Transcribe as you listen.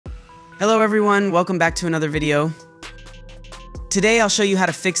Hello everyone, welcome back to another video. Today I'll show you how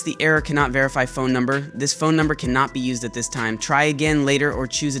to fix the error cannot verify phone number. This phone number cannot be used at this time. Try again later or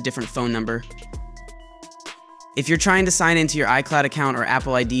choose a different phone number. If you're trying to sign into your iCloud account or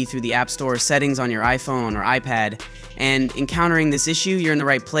Apple ID through the App Store settings on your iPhone or iPad and encountering this issue, you're in the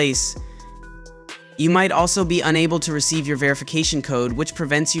right place. You might also be unable to receive your verification code, which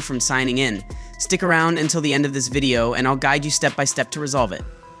prevents you from signing in. Stick around until the end of this video and I'll guide you step by step to resolve it.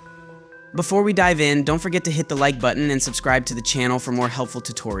 Before we dive in, don't forget to hit the like button and subscribe to the channel for more helpful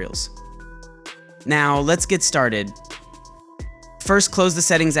tutorials. Now, let's get started. First, close the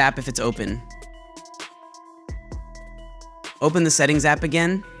Settings app if it's open. Open the Settings app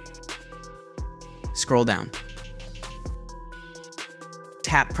again. Scroll down.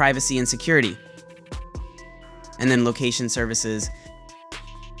 Tap Privacy and Security. And then Location Services.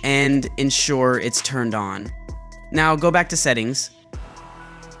 And ensure it's turned on. Now, go back to Settings.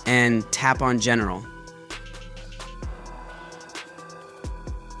 And tap on General.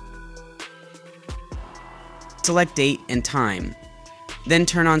 Select date and time. Then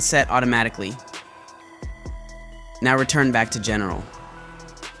turn on Set Automatically. Now return back to General.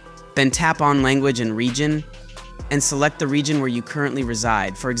 Then tap on Language and Region and select the region where you currently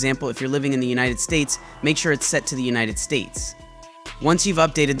reside. For example, if you're living in the United States, make sure it's set to the United States. Once you've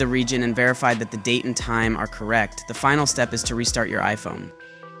updated the region and verified that the date and time are correct, the final step is to restart your iPhone.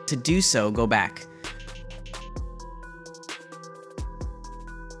 To do so, go back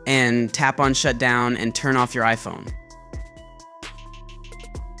and tap on Shutdown and turn off your iPhone.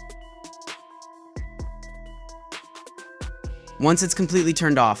 Once it's completely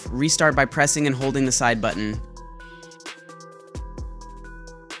turned off, restart by pressing and holding the side button.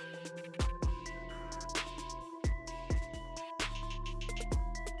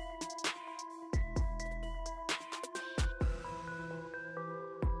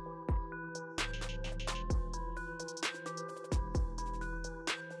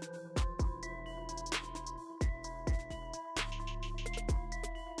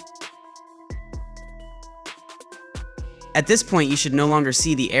 At this point, you should no longer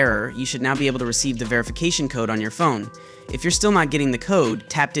see the error. You should now be able to receive the verification code on your phone. If you're still not getting the code,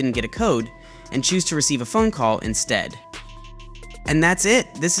 tap Didn't Get a Code, and choose to receive a phone call instead. And that's it.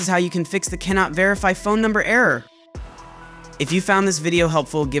 This is how you can fix the cannot verify phone number error. If you found this video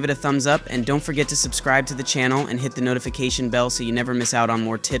helpful, give it a thumbs up, and don't forget to subscribe to the channel and hit the notification bell so you never miss out on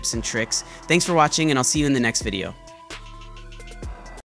more tips and tricks. Thanks for watching, and I'll see you in the next video.